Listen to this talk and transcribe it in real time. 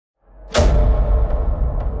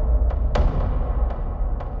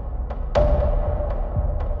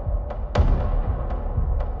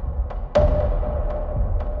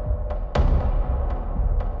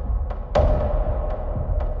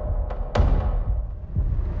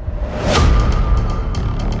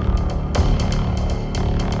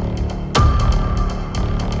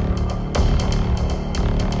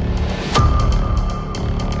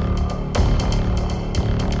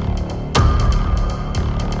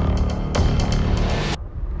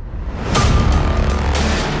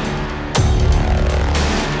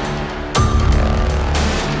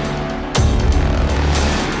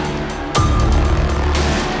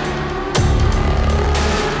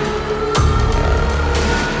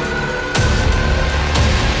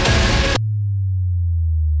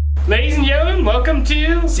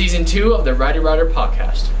to Season 2 of the Rowdy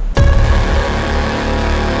podcast.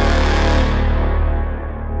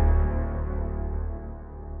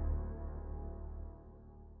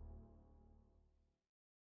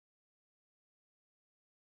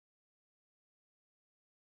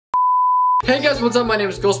 Hey guys, what's up? My name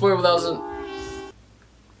is GhostBoy 1000.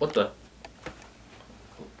 What the?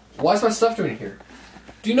 Why is my stuff doing here?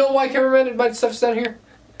 Do you know why, cameraman, my stuff's down here?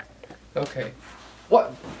 Okay.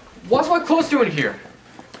 What? What's my clothes doing here?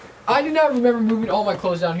 I do not remember moving all my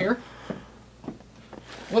clothes down here.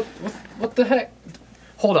 What the heck?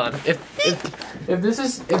 Hold on. If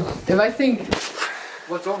I think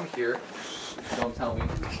what's over here, don't tell me.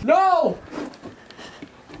 No!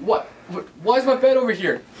 What? Why is my bed over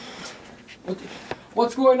here?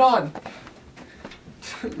 What's going on?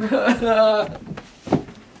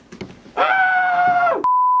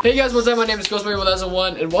 Hey guys, what's up? My name is GhostBoy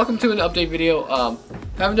 1001 and welcome to an update video.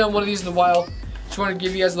 Haven't done one of these in a while. Just want to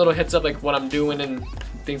give you guys a little heads up like what I'm doing and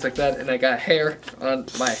things like that. And I got hair on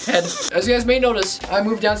my head. As you guys may notice, I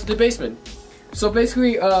moved down to the basement. So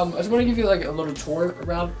basically, I just want to give you like a little tour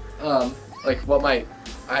around like what my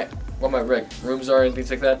rooms are and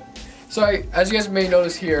things like that. So as you guys may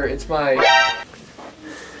notice here, it's my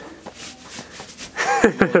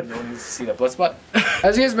no one needs to see that blood spot.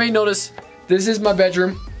 As you guys may notice, this is my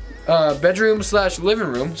bedroom. Bedroom/living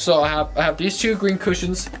room. So I have these two green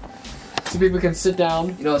cushions so people can sit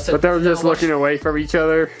down. You know, but they're just looking away from each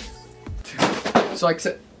other. So I can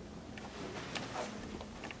sit.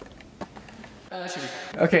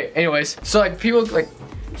 Okay. Anyways, so like people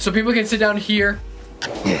can sit down here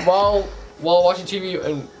while watching TV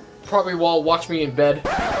and probably while watching me in bed.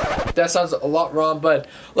 That sounds a lot wrong, but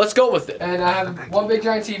let's go with it. And I have one big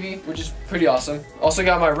giant TV, which is pretty awesome. Also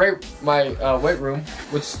got my weight room,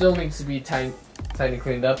 which still needs to be tiny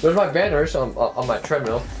cleaned up. There's my banners on my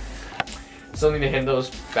treadmill. Still need to hang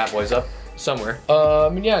those bad boys up somewhere.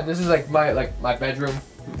 And yeah, this is like my bedroom,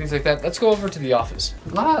 things like that. Let's go over to the office.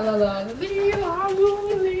 La la la, I'm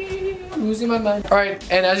losing my mind. All right,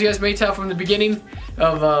 and as you guys may tell from the beginning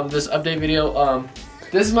of this update video,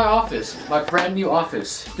 this is my office, my brand new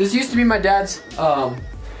office. This used to be my dad's,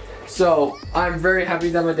 so I'm very happy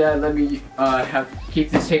that my dad let me keep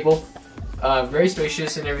this table. Very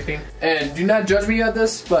spacious and everything. And do not judge me at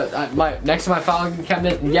this, but next to my filing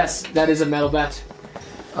cabinet, yes, that is a metal bat.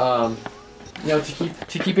 You know,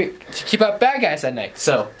 to keep out bad guys at night.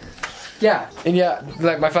 So, yeah, and yeah,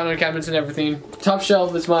 like my filing cabinets and everything. Top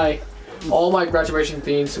shelf is all my graduation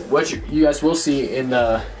themes, which you guys will see in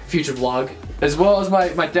the future vlog. As well as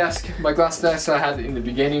my desk, my glass desk I had in the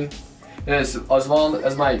beginning, and as well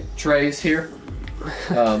as my trays here.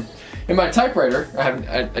 And my typewriter,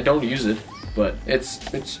 I don't use it, but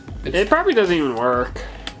it probably doesn't even work.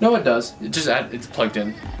 No, it does. It's plugged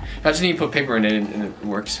in. I just need to put paper in it and it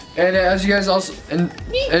works. And as you guys also,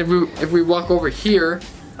 if we walk over here,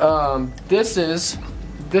 this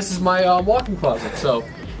is my walk-in closet. So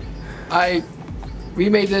we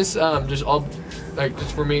made this just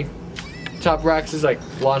for me. Top racks is like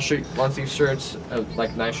long sleeve shirts,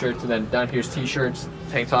 like nice shirts, and then down here's t-shirts,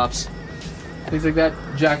 tank tops, things like that.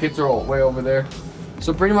 Jackets are all way over there.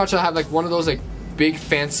 So pretty much I have like one of those like big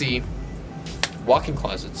fancy walk-in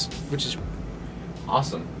closets, which is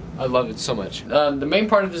awesome. I love it so much. The main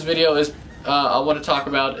part of this video is I want to talk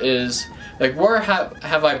about is like where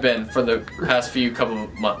have I been for the past couple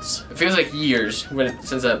of months. It feels like years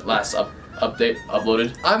since that last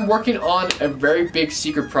uploaded. I'm working on a very big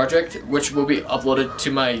secret project which will be uploaded to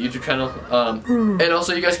my YouTube channel. And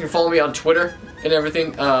also you guys can follow me on Twitter and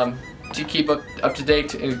everything to keep up to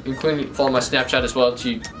date, including follow my Snapchat as well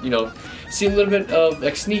to, you know, see a little bit of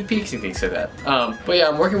like sneak peeks and things like that. But yeah,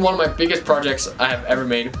 I'm working on one of my biggest projects I have ever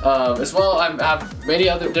made. As well, I have many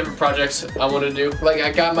other different projects I want to do. Like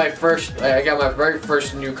I got my very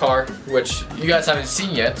first new car, which you guys haven't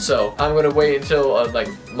seen yet. So I'm gonna wait until like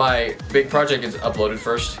my big project is uploaded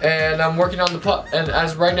first. And I'm working on and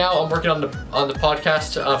as right now I'm working on the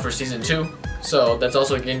podcast for season 2. So that's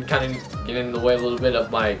also kind of getting in the way a little bit of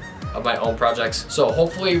my own projects. So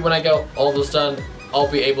hopefully when I get all those done, I'll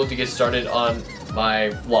be able to get started on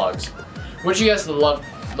my vlogs, which you guys love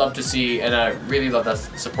to see, and I really love that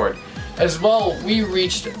support. As well, we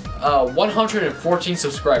reached 114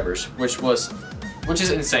 subscribers, which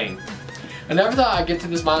is insane. I never thought I'd get to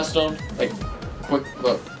this milestone like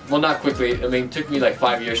well, not quickly. I mean, it took me like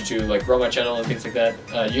 5 years to like grow my channel and things like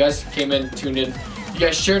that. You guys came in, tuned in, you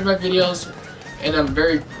guys shared my videos, and I'm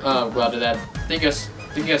very glad of that. Thank you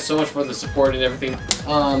guys so much for the support and everything.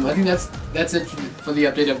 I think that's it for the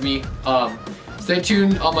update of me. Stay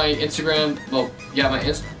tuned on my Instagram. Well, yeah, my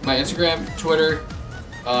Instagram, Twitter,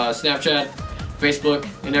 Snapchat, Facebook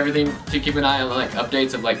and everything to keep an eye on like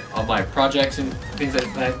updates of like all my projects and things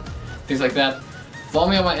like that. Follow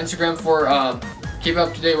me on my Instagram for keep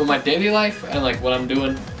up to date with my daily life and like what I'm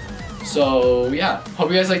doing. So yeah, hope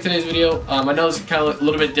you guys like today's video. I know it's kind of a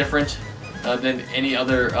little bit different than any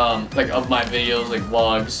other like of my videos, like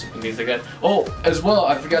vlogs and things like that. Oh, as well,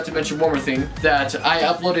 I forgot to mention one more thing, that I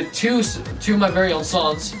uploaded two of my very own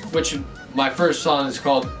songs, which my first song is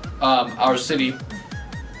called Our City.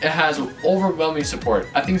 It has overwhelming support.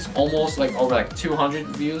 I think it's almost like over like 200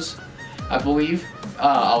 views, I believe.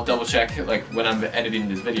 I'll double check like when I'm editing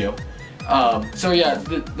this video. So yeah,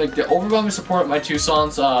 the overwhelming support of my two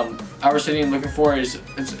songs, Our City and Looking For,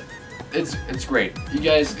 it's great. You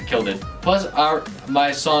guys killed it. Plus,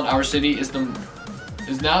 my song Our City is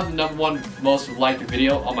now the #1 most liked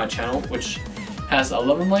video on my channel, which has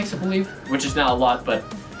 11 likes, I believe, which is not a lot, but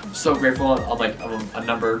so grateful on like a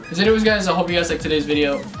number. As anyways, guys, I hope you guys liked today's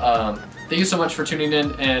video. Thank you so much for tuning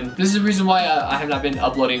in, and this is the reason why I have not been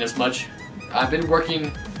uploading as much. I've been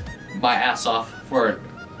working my ass off for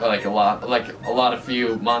like a lot of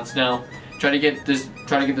few months now, trying to get this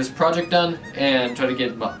project done and try to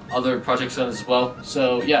get my other projects done as well.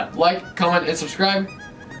 So yeah, like, comment, and subscribe.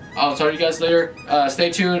 I'll talk to you guys later.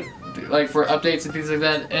 Stay tuned like for updates and things like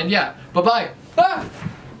that. And yeah, bye bye.